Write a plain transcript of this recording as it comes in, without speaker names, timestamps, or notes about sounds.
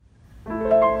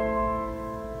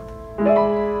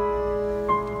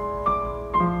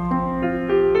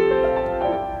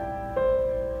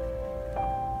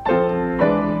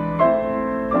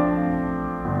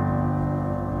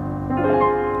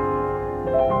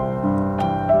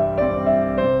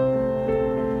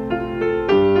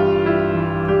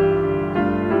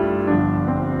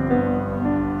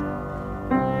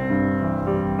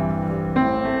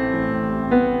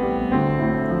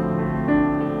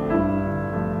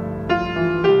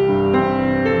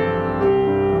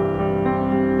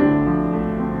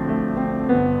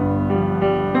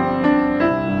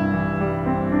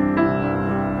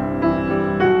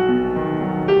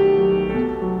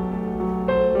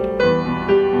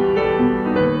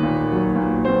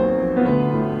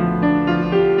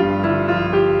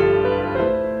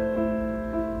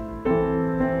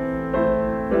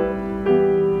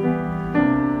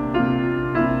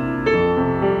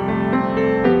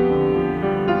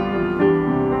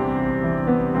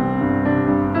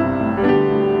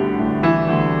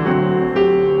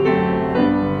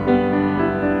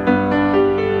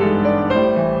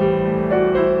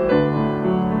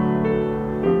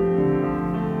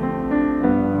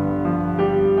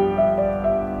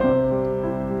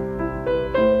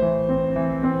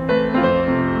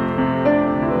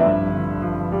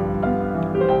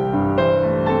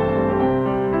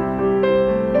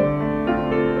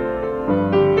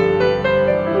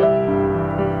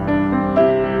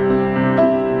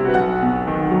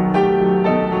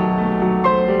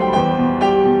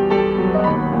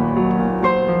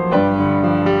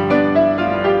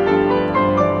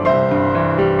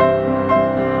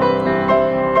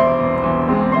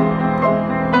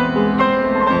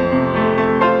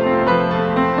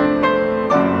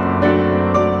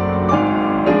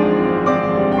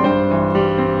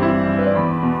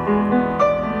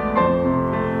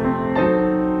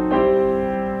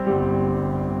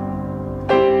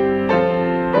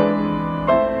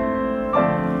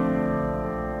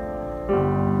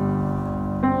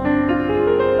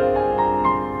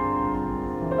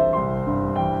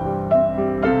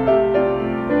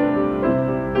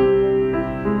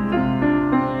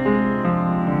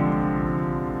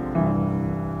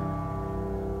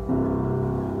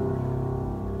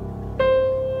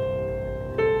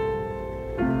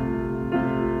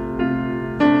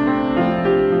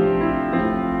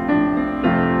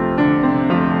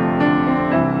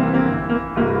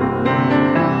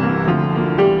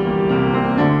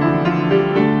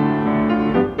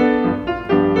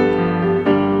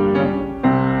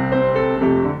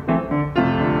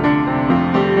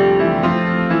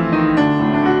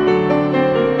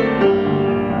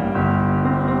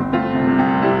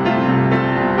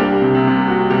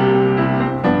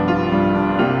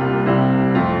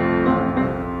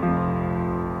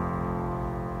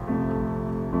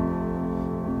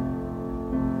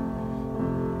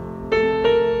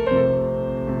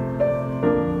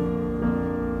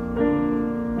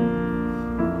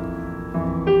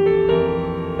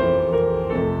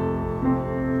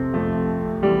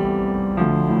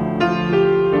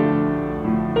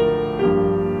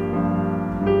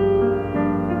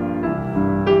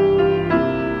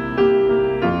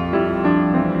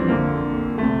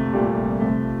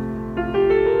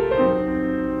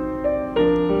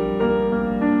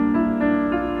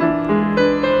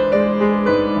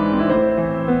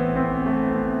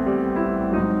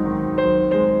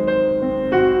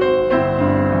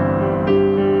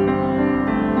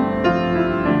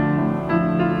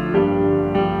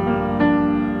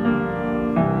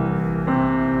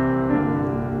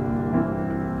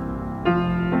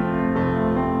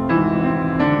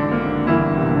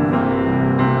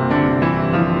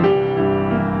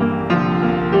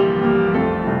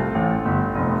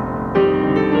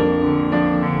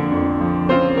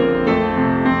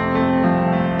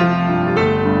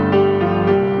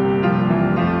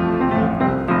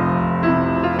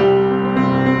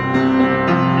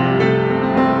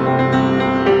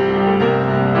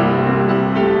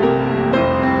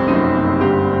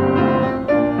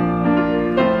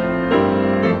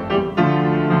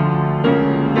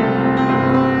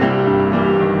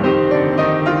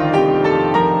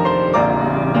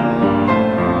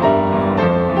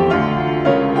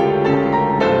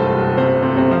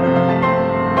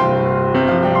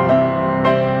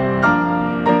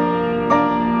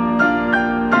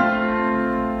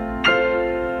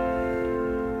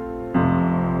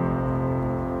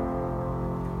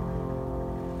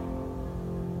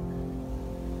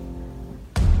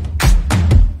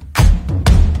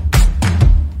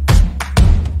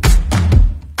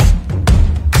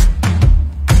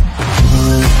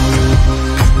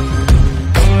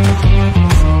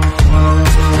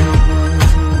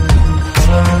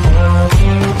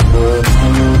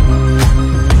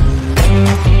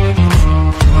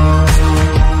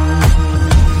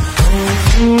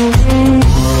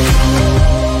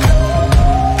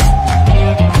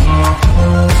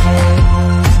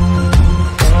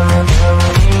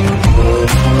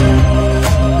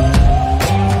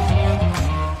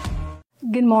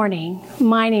morning.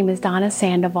 My name is Donna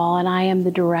Sandoval, and I am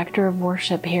the Director of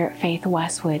Worship here at Faith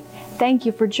Westwood. Thank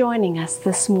you for joining us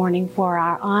this morning for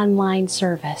our online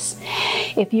service.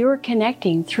 If you are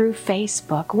connecting through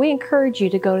Facebook, we encourage you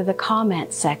to go to the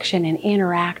comments section and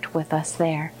interact with us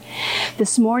there.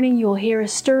 This morning you'll hear a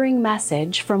stirring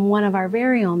message from one of our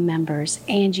very own members,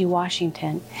 Angie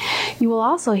Washington. You will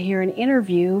also hear an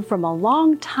interview from a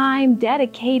long-time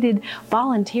dedicated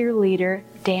volunteer leader,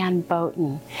 Dan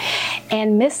Boughton.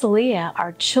 And Miss Leah,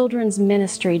 our Children's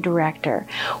Ministry Director,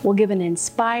 will give an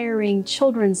inspiring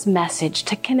children's message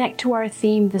to connect to our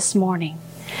theme this morning.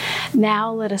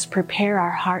 Now let us prepare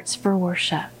our hearts for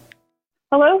worship.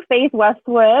 Hello, Faith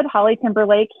Westwood. Holly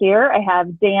Timberlake here. I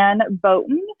have Dan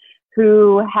Boughton,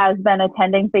 who has been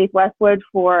attending Faith Westwood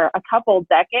for a couple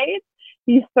decades.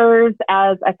 He serves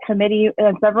as a committee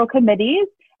in several committees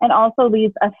and also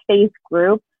leads a faith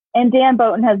group. And Dan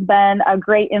Boughton has been a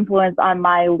great influence on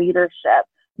my leadership.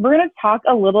 We're going to talk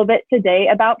a little bit today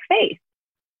about faith.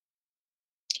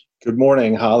 Good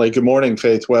morning, Holly. Good morning,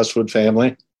 Faith Westwood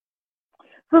family.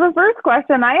 So the first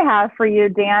question I have for you,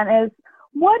 Dan, is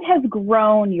what has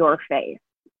grown your faith?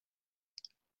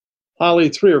 Holly,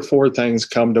 3 or 4 things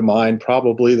come to mind.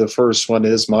 Probably the first one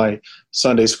is my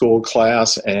Sunday school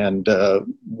class, and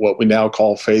what we now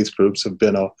call faith groups have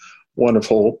been a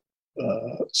wonderful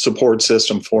support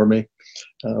system for me.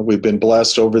 We've been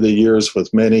blessed over the years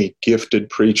with many gifted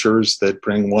preachers that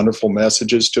bring wonderful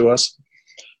messages to us.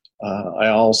 I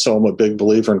also am a big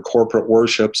believer in corporate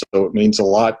worship, so it means a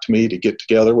lot to me to get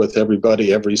together with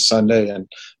everybody every Sunday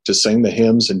and to sing the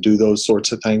hymns and do those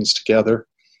sorts of things together.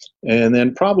 And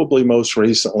then probably most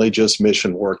recently, just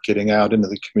mission work, getting out into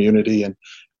the community and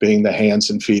being the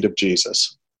hands and feet of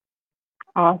Jesus.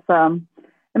 Awesome.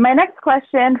 And my next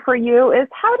question for you is,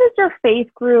 how does your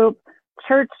faith group,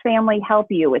 church family, help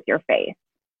you with your faith?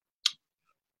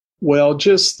 Well,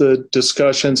 just the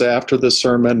discussions after the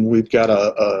sermon. We've got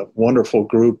a wonderful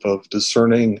group of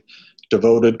discerning,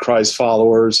 devoted Christ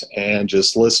followers, and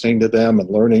just listening to them and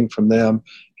learning from them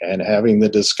and having the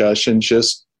discussion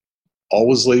just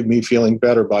always leave me feeling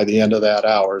better by the end of that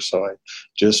hour. So I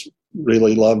just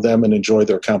really love them and enjoy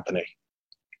their company.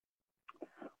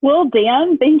 Well,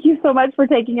 Dan, thank you so much for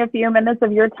taking a few minutes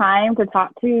of your time to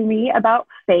talk to me about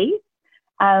faith.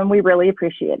 We really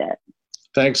appreciate it.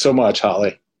 Thanks so much,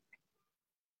 Holly.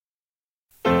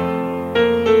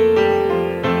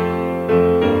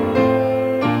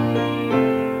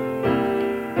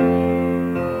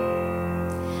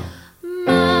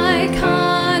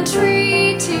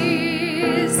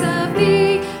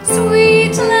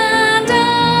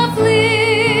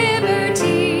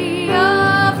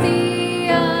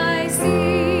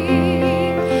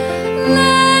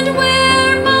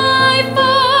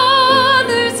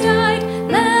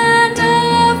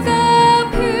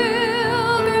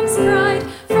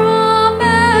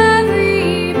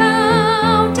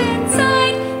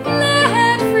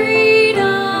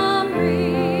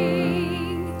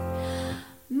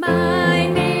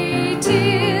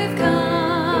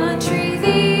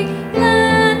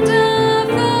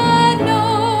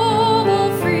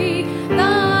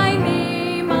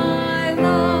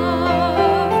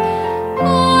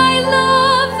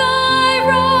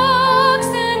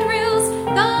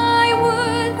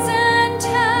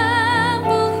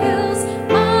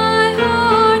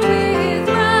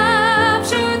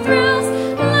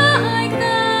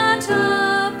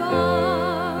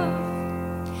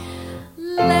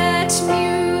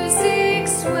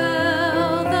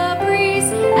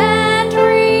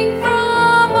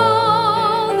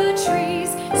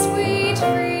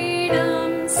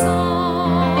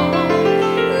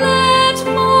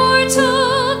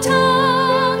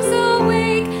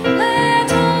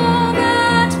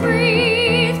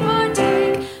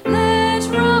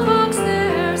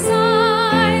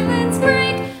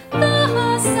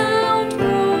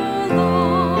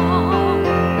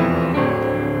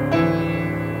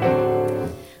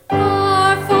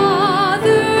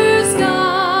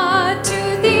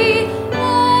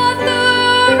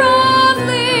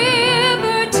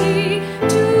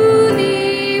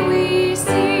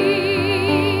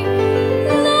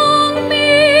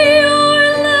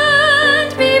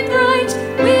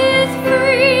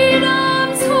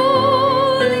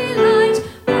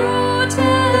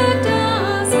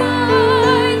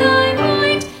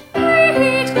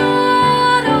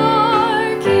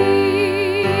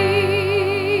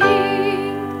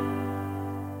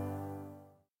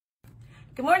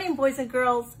 boys and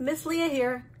girls. Miss Leah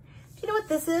here. Do you know what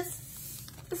this is?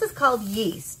 This is called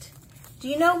yeast. Do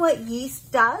you know what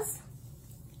yeast does?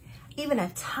 Even a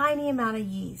tiny amount of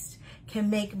yeast can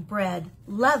make bread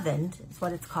leavened, is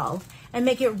what it's called, and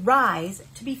make it rise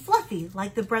to be fluffy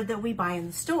like the bread that we buy in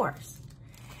the stores.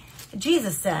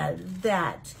 Jesus said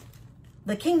that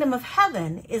the kingdom of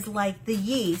heaven is like the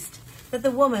yeast that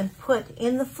the woman put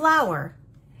in the flour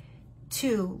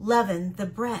to leaven the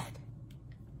bread.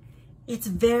 It's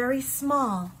very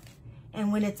small,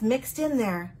 and when it's mixed in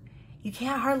there, you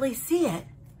can't hardly see it,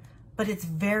 but it's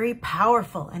very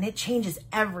powerful, and it changes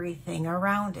everything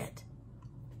around it,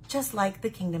 just like the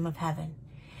kingdom of heaven.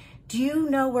 Do you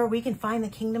know where we can find the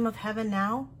kingdom of heaven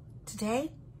now,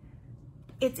 today?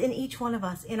 It's in each one of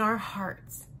us, in our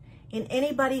hearts. In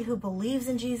anybody who believes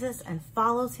in Jesus and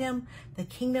follows him, the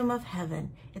kingdom of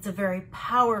heaven, it's a very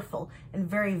powerful and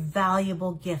very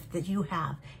valuable gift that you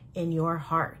have in your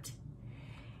heart.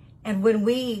 And when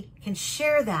we can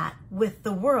share that with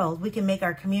the world, we can make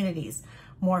our communities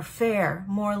more fair,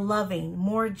 more loving,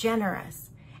 more generous.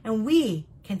 And we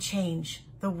can change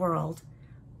the world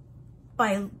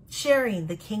by sharing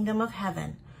the kingdom of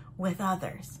heaven with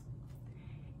others.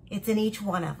 It's in each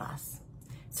one of us.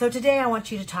 So today I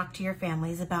want you to talk to your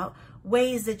families about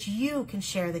ways that you can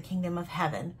share the kingdom of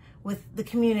heaven with the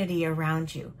community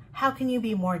around you. How can you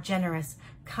be more generous,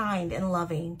 kind, and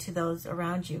loving to those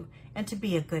around you, and to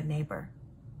be a good neighbor?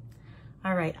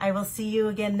 All right, I will see you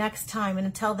again next time. And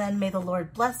until then, may the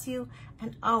Lord bless you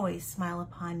and always smile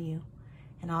upon you.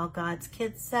 And all God's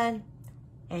kids said,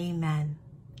 amen.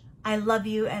 I love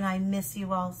you and I miss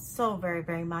you all so very,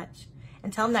 very much.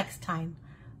 Until next time,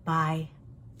 bye.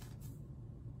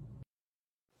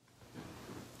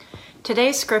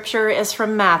 Today's scripture is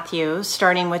from Matthew,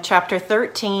 starting with chapter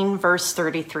 13, verse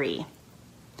 33.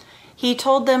 He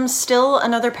told them still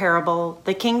another parable.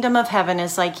 The kingdom of heaven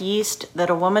is like yeast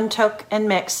that a woman took and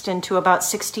mixed into about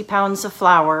 60 pounds of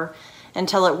flour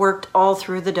until it worked all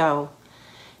through the dough.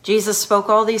 Jesus spoke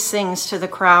all these things to the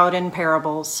crowd in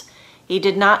parables. He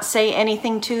did not say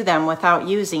anything to them without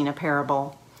using a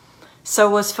parable.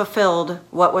 So was fulfilled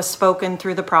what was spoken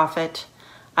through the prophet.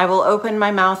 I will open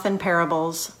my mouth in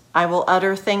parables. I will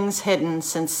utter things hidden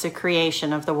since the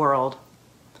creation of the world.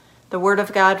 The word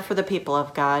of God for the people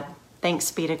of God. Thanks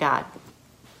be to God.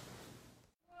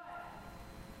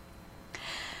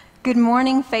 Good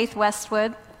morning, Faith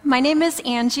Westwood. My name is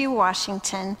Angie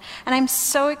Washington, and I'm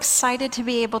so excited to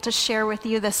be able to share with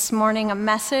you this morning a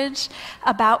message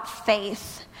about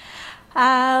faith.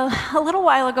 A little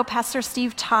while ago, Pastor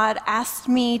Steve Todd asked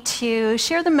me to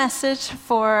share the message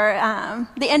for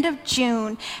the end of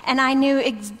June, and I knew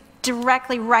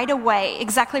directly right away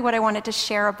exactly what I wanted to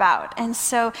share about. And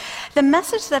so the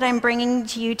message that I'm bringing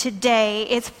to you today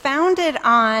is founded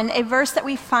on a verse that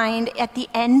we find at the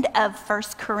end of 1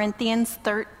 Corinthians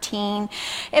 13.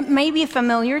 It may be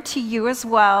familiar to you as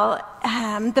well.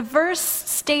 The verse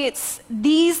states,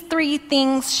 "These three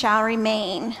things shall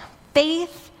remain: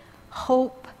 faith,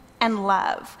 hope, and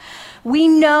love." We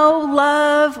know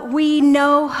love, we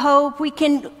know hope, we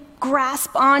can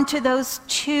grasp onto those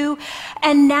two.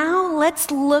 And now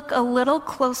let's look a little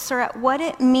closer at what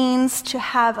it means to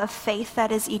have a faith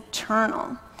that is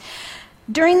eternal.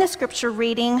 During the scripture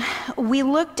reading, we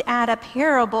looked at a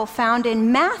parable found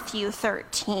in Matthew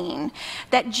 13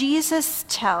 that Jesus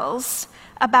tells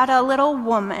about a little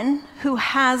woman who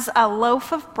has a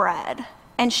loaf of bread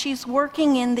and she's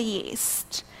working in the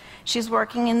yeast. She's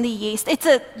working in the yeast. It's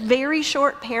a very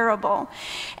short parable.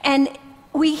 And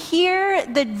we hear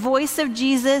the voice of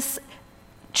Jesus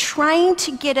trying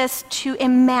to get us to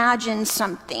imagine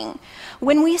something.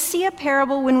 When we see a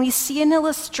parable, when we see an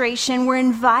illustration, we're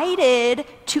invited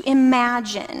to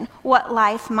imagine what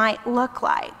life might look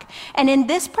like. And in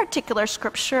this particular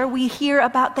scripture, we hear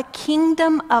about the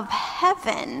kingdom of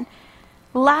heaven,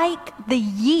 like the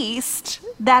yeast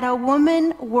that a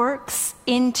woman works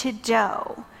into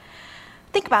dough.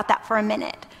 Think about that for a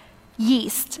minute.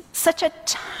 Yeast, such a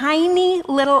tiny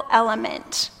little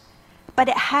element, but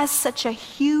it has such a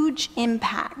huge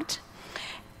impact.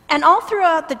 And all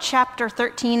throughout the chapter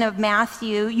 13 of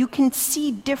Matthew, you can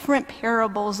see different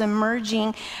parables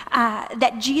emerging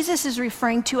that Jesus is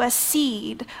referring to a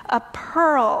seed, a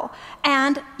pearl,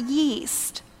 and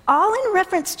yeast, all in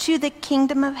reference to the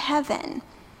kingdom of heaven.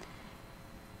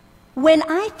 When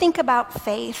I think about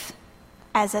faith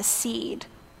as a seed,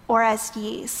 or as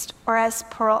yeast, or as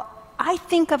pearl, I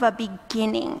think of a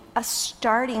beginning, a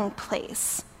starting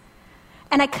place.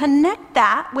 And I connect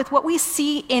that with what we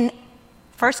see in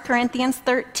 1 Corinthians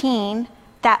 13,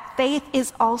 that faith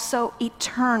is also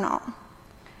eternal.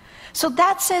 So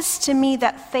that says to me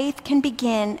that faith can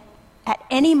begin at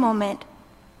any moment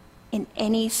in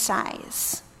any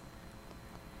size.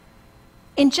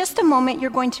 In just a moment,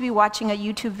 you're going to be watching a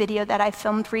YouTube video that I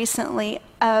filmed recently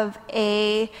of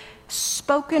a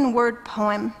spoken word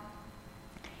poem.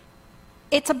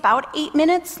 It's about 8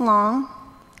 minutes long,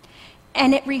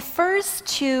 and it refers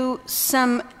to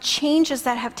some changes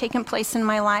that have taken place in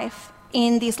my life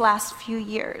in these last few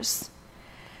years.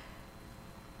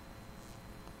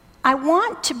 I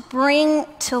want to bring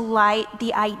to light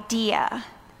the idea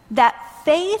that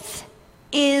faith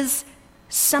is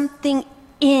something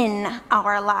in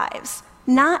our lives,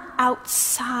 not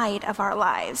outside of our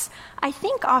lives. I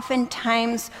think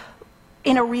oftentimes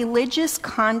in a religious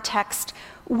context,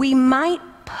 we might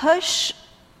push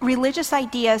religious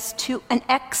ideas to an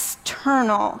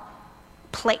external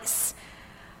place.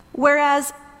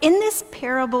 Whereas in this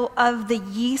parable of the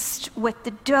yeast with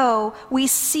the dough, we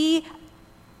see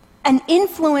an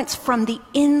influence from the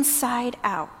inside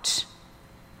out.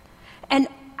 And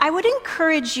I would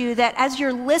encourage you that as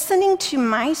you're listening to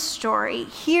my story,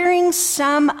 hearing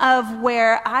some of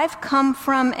where I've come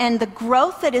from and the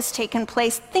growth that has taken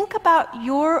place, think about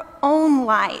your own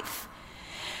life.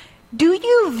 Do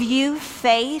you view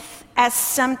faith as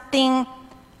something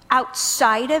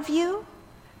outside of you?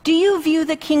 Do you view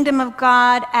the kingdom of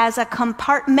God as a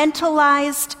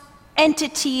compartmentalized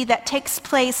entity that takes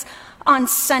place on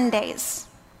Sundays,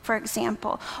 for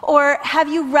example? Or have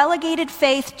you relegated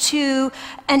faith to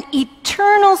an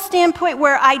eternal standpoint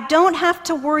where I don't have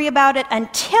to worry about it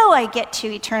until I get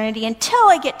to eternity, until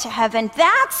I get to heaven?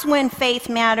 That's when faith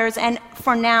matters, and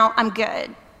for now, I'm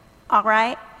good. All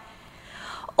right?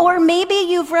 Or maybe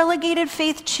you've relegated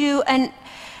faith to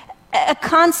a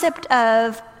concept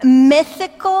of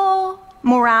mythical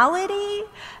morality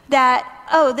that,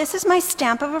 oh, this is my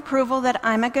stamp of approval that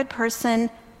I'm a good person,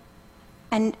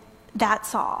 and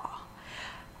that's all.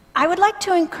 I would like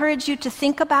to encourage you to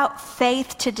think about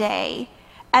faith today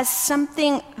as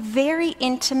something very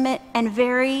intimate and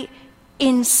very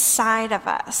inside of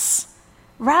us,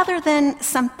 rather than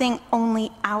something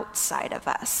only outside of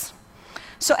us.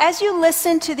 So as you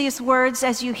listen to these words,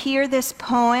 as you hear this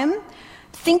poem,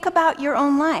 think about your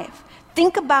own life.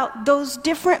 Think about those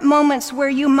different moments where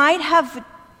you might have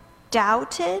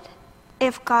doubted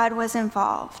if God was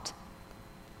involved.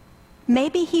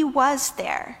 Maybe he was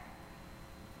there,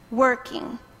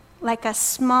 working like a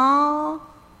small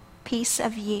piece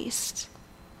of yeast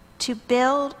to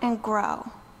build and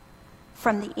grow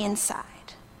from the inside.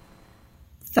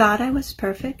 Thought I was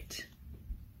perfect.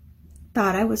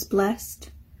 Thought I was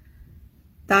blessed.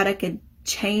 Thought I could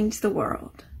change the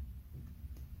world.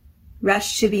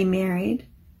 Rushed to be married.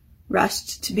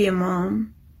 Rushed to be a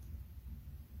mom.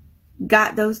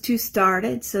 Got those two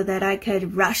started so that I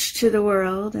could rush to the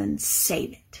world and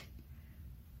save it.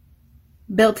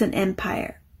 Built an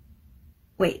empire.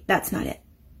 Wait, that's not it.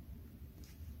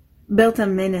 Built a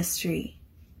ministry.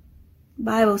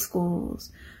 Bible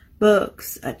schools,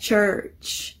 books, a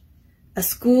church, a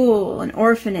school, an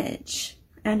orphanage,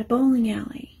 and a bowling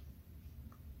alley.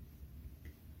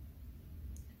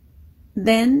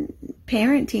 Then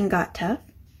parenting got tough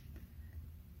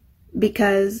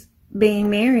because being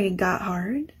married got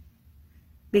hard,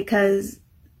 because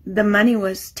the money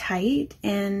was tight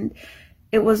and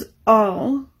it was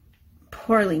all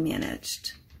poorly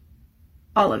managed.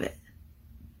 All of it.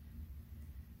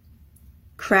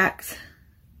 Cracked,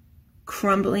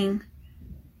 crumbling,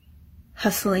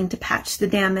 hustling to patch the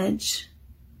damage,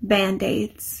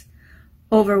 band-aids,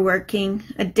 overworking,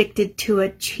 addicted to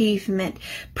achievement,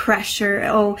 pressure.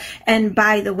 Oh, and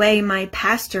by the way, my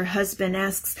pastor husband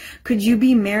asks, could you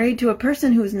be married to a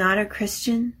person who's not a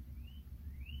Christian?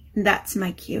 That's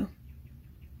my cue.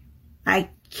 I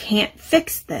can't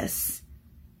fix this.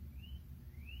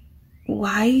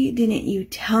 Why didn't you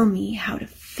tell me how to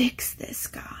fix this,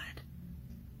 God?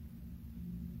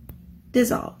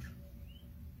 Dissolve.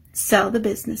 Sell the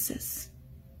businesses.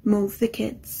 Move the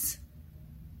kids.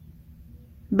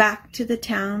 Back to the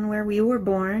town where we were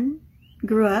born,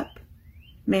 grew up,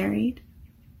 married.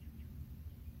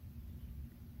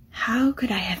 How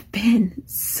could I have been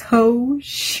so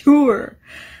sure?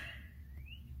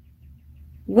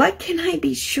 What can I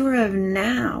be sure of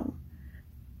now?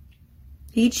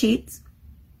 He cheats,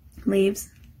 leaves,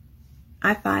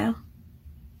 I file,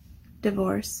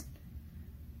 divorce,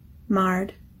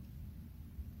 marred,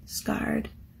 scarred,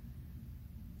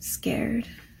 scared.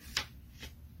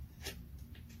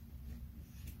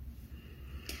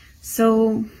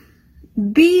 So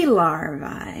bee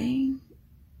larvae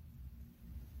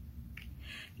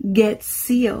get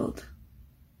sealed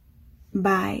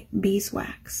by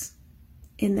beeswax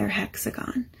in their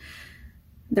hexagon.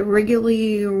 The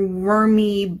regularly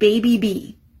wormy baby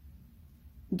bee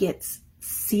gets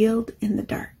sealed in the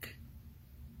dark.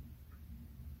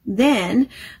 Then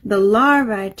the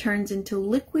larva turns into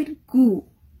liquid goo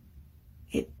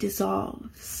it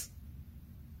dissolves.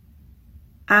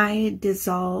 I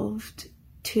dissolved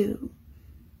too.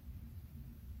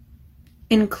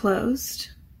 Enclosed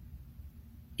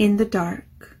in the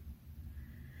dark,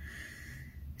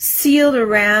 sealed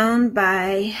around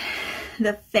by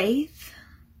the faith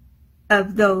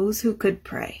of those who could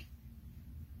pray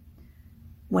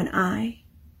when I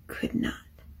could not.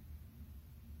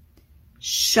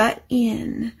 Shut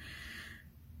in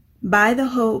by the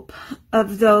hope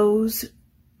of those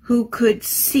who could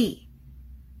see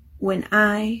when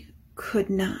I could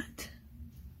not.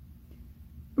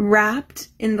 Wrapped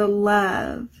in the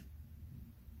love,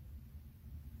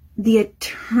 the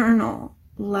eternal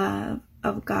love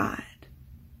of God,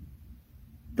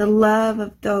 the love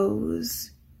of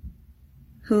those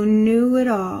who knew it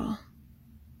all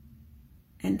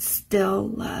and still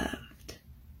loved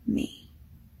me.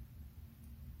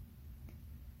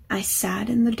 I sat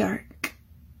in the dark,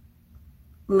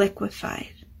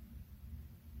 liquefied,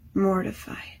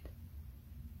 mortified,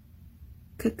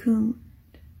 cocooned.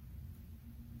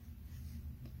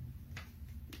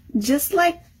 Just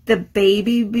like the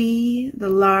baby bee, the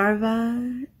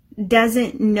larva,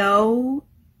 doesn't know,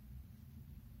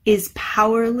 is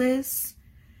powerless,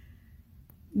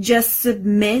 just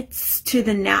submits to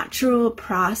the natural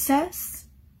process,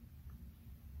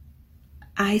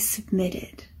 I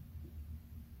submitted.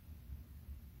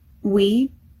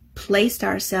 We placed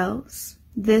ourselves,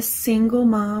 this single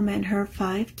mom and her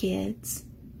 5 kids,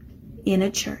 in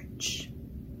a church.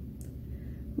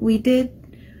 We did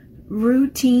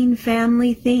routine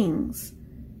family things,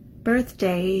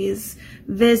 birthdays,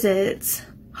 visits,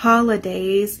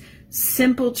 holidays,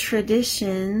 simple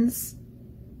traditions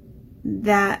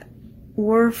that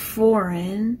were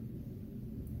foreign.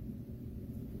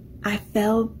 I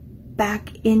fell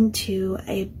back into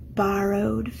a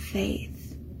borrowed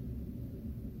faith.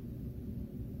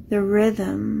 The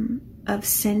rhythm of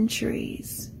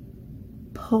centuries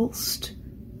pulsed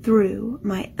through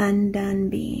my undone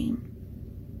being.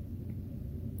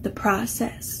 The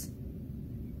process,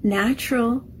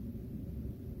 natural,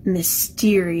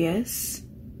 mysterious.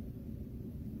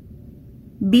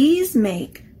 Bees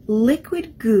make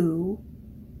liquid goo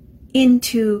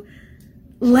into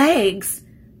legs,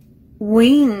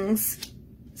 wings,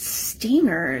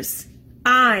 stingers,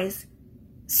 eyes,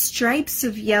 stripes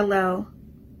of yellow,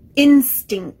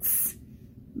 instincts,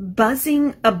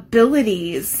 buzzing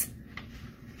abilities.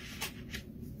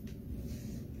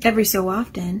 Every so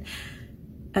often,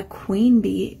 a queen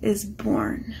bee is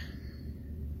born.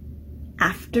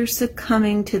 After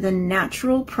succumbing to the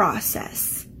natural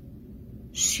process,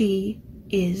 she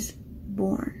is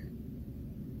born.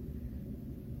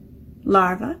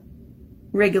 Larva,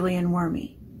 wriggly and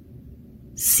wormy,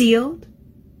 sealed,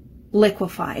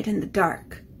 liquefied in the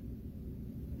dark,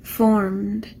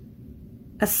 formed,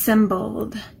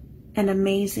 assembled, and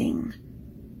amazing.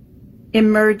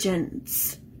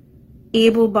 Emergence,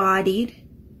 able-bodied,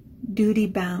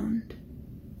 duty-bound.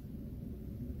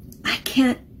 I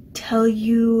can't tell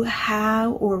you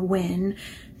how or when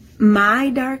my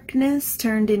darkness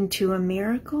turned into a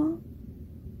miracle.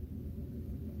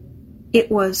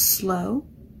 It was slow.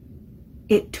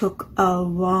 It took a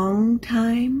long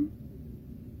time.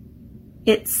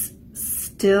 It's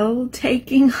still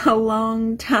taking a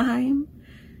long time.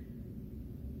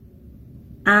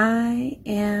 I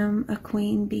am a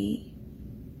queen bee,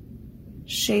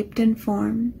 shaped and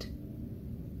formed,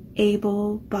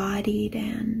 able-bodied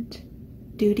and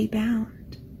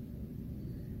duty-bound.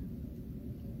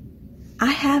 I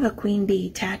have a queen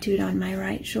bee tattooed on my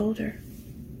right shoulder.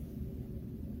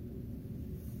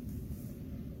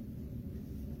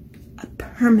 A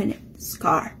permanent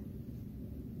scar.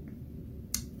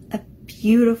 A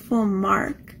beautiful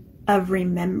mark of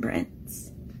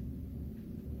remembrance.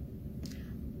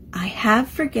 I have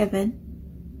forgiven,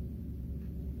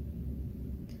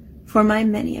 for my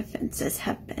many offenses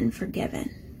have been forgiven.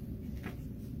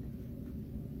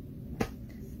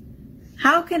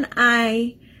 How can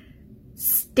I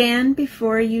stand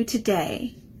before you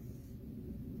today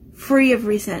free of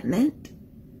resentment?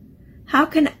 How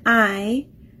can I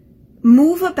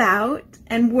move about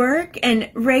and work and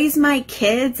raise my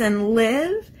kids and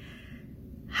live?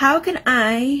 How can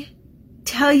I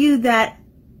tell you that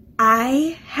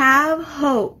I have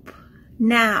hope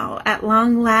now at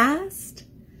long last?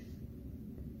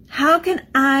 How can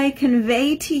I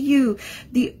convey to you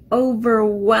the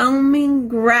overwhelming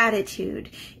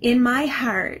gratitude in my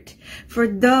heart for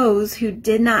those who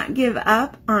did not give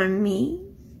up on me?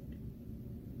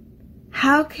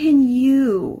 How can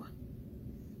you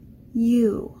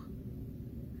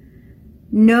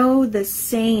know the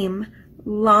same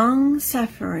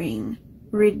long-suffering,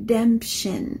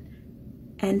 redemption,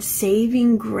 and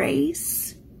saving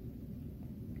grace?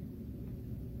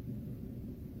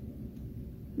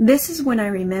 This is when I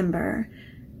remember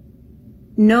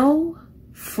no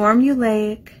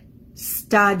formulaic,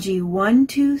 stodgy 1,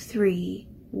 2, 3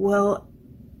 will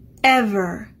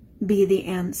ever be the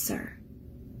answer.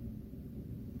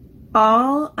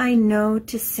 All I know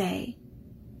to say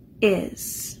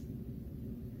is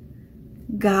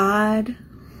God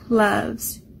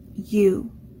loves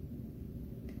you.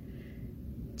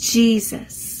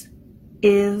 Jesus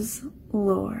is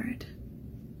Lord.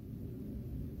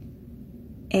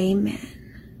 Amen.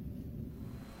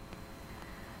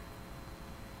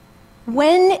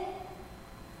 When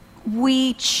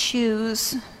we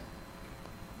choose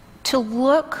to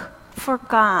look for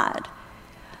God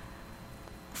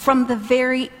from the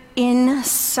very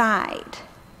inside,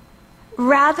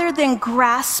 rather than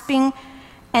grasping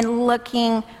and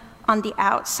looking on the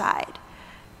outside,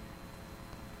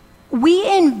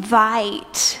 we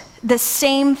invite the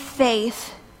same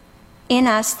faith in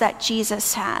us that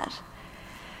Jesus had.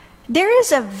 There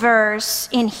is a verse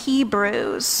in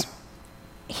Hebrews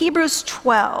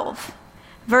 12,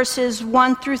 verses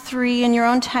 1 through 3. In your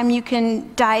own time, you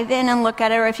can dive in and look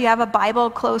at it, or if you have a Bible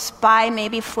close by,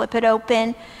 maybe flip it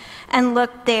open and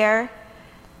look there.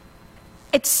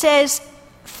 It says,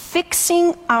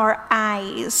 fixing our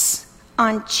eyes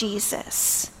on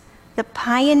Jesus, the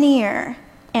pioneer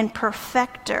and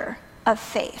perfecter of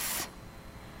faith.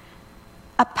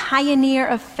 A pioneer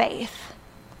of faith,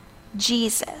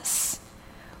 Jesus.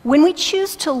 When we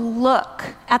choose to look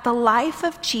at the life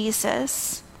of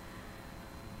Jesus,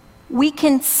 we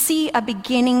can see a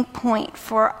beginning point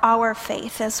for our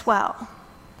faith as well.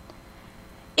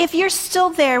 If you're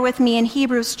still there with me in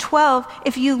Hebrews 12,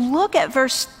 if you look at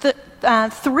verse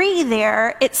 3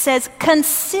 there, it says,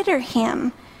 consider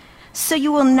him so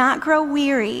you will not grow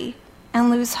weary and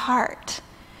lose heart.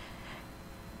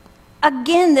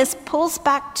 Again, this pulls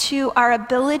back to our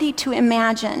ability to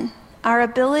imagine, our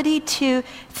ability to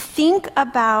think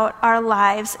about our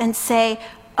lives and say,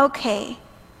 okay,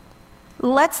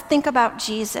 let's think about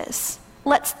Jesus.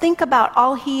 Let's think about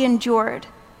all he endured.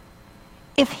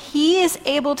 If he is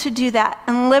able to do that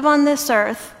and live on this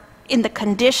earth in the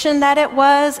condition that it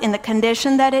was, in the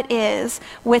condition that it is,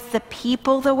 with the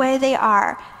people the way they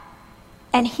are,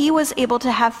 and he was able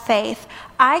to have faith,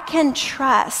 I can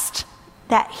trust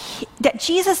that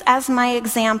Jesus as my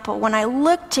example, when I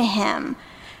look to him,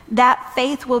 that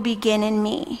faith will begin in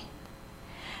me.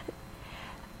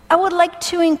 I would like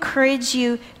to encourage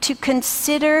you to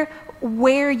consider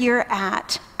where you're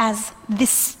at as the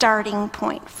starting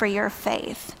point for your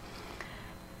faith.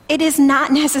 It is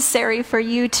not necessary for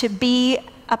you to be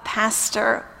a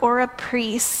pastor or a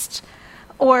priest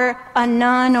or a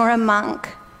nun or a monk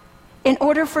in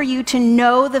order for you to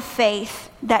know the faith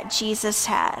that Jesus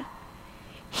had.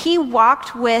 He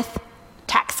walked with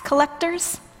tax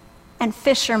collectors and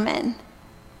fishermen.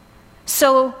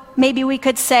 So maybe we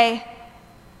could say,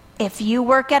 if you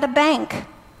work at a bank,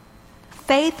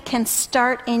 faith can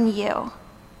start in you.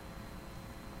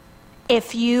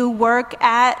 If you work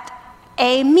at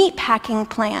a meat packing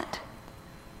plant,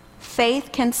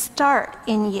 faith can start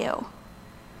in you.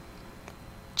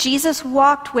 Jesus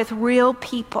walked with real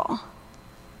people.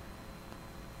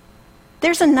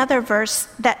 There's another verse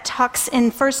that talks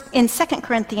in 2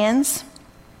 Corinthians,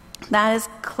 that is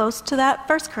close to that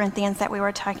 1 Corinthians that we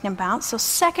were talking about. So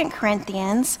 2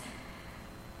 Corinthians,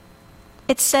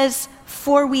 it says,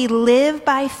 for we live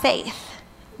by faith,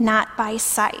 not by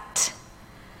sight.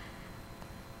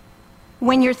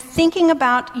 When you're thinking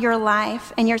about your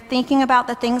life and you're thinking about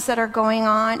the things that are going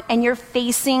on and you're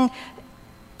facing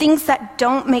things that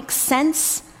don't make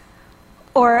sense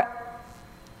or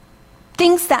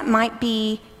things that might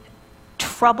be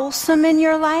troublesome in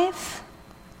your life,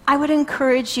 I would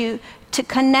encourage you to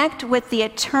connect with the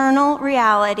eternal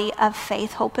reality of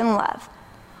faith, hope, and love.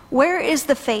 Where is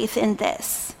the faith in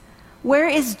this? Where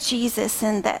is Jesus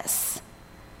in this?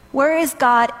 Where is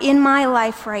God in my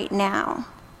life right now?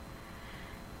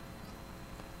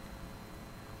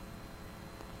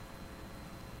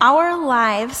 Our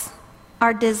lives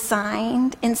are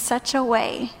designed in such a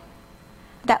way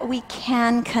that we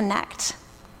can connect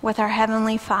with our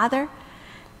Heavenly Father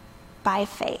by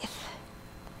faith.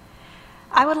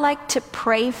 I would like to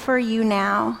pray for you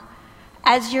now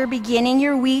as you're beginning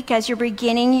your week, as you're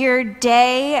beginning your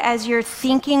day, as you're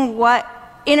thinking what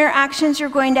interactions you're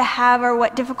going to have or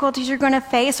what difficulties you're going to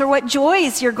face or what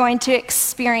joys you're going to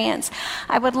experience.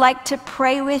 I would like to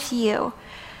pray with you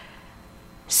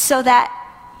so that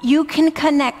you can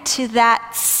connect to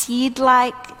that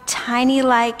seed-like,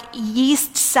 tiny-like,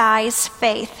 yeast-sized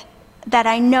faith that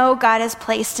I know God has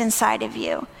placed inside of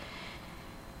you.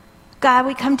 God,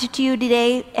 we come to you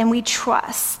today and we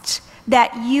trust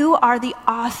that you are the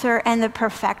author and the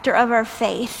perfecter of our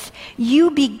faith.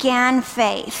 You began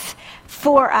faith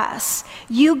for us.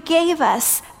 You gave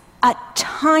us a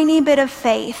tiny bit of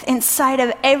faith inside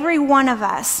of every one of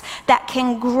us that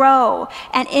can grow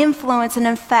and influence and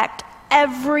affect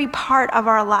every part of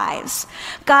our lives.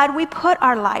 God, we put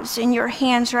our lives in your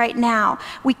hands right now.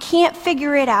 We can't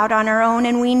figure it out on our own,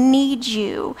 and we need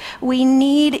you. We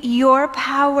need your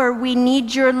power. We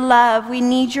need your love. We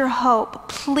need your hope.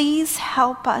 Please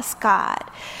help us, God,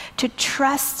 to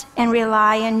trust and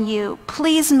rely on you.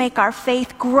 Please make our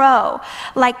faith grow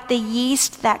like the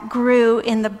yeast that grew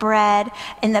in the bread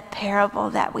in the parable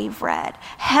that we've read.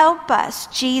 Help us,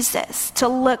 Jesus, to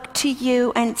look to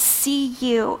you and see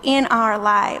you in our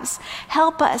lives.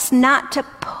 Help us not to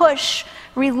push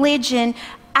religion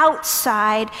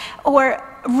outside or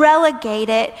relegate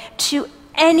it to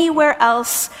anywhere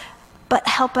else, but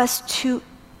help us to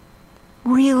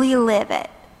really live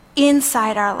it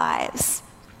inside our lives.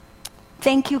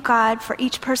 Thank you, God, for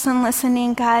each person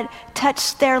listening. God,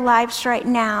 touch their lives right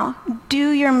now.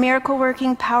 Do your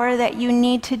miracle-working power that you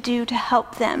need to do to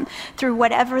help them through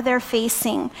whatever they're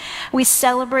facing. We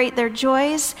celebrate their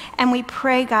joys, and we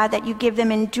pray, God, that you give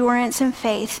them endurance and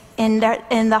faith in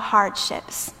the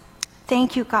hardships.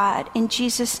 Thank you, God. In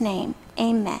Jesus' name,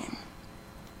 amen.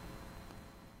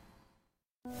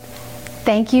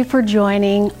 Thank you for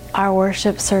joining our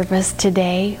worship service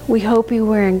today. We hope you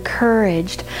were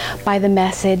encouraged by the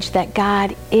message that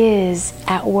God is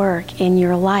at work in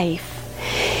your life.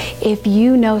 If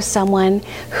you know someone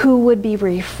who would be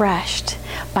refreshed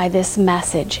by this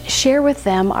message, share with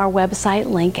them our website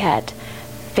link at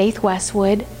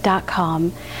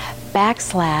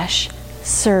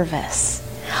faithwestwood.com/service.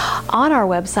 On our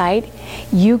website,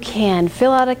 you can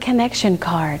fill out a connection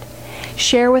card,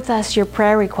 share with us your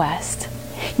prayer request.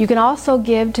 You can also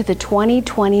give to the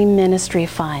 2020 Ministry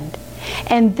Fund.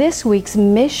 And this week's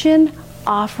mission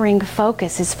offering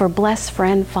focus is for Blessed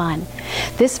Friend Fund.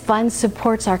 This fund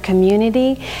supports our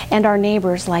community and our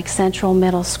neighbors like Central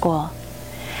Middle School.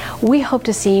 We hope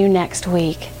to see you next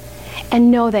week. And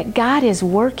know that God is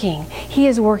working. He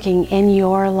is working in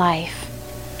your life.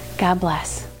 God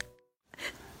bless.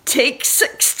 Take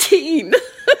 16.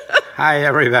 Hi,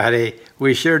 everybody.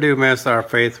 We sure do miss our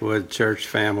Faithwood Church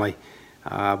family.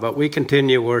 But we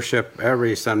continue worship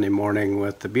every Sunday morning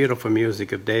with the beautiful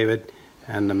music of David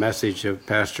and the message of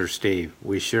Pastor Steve.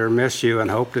 We sure miss you and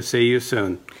hope to see you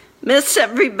soon. Miss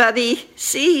everybody.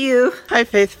 See you. Hi,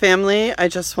 Faith family. I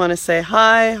just want to say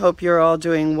hi. Hope you're all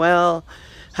doing well.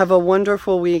 Have a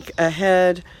wonderful week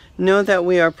ahead. Know that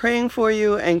we are praying for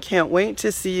you and can't wait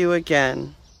to see you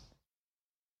again.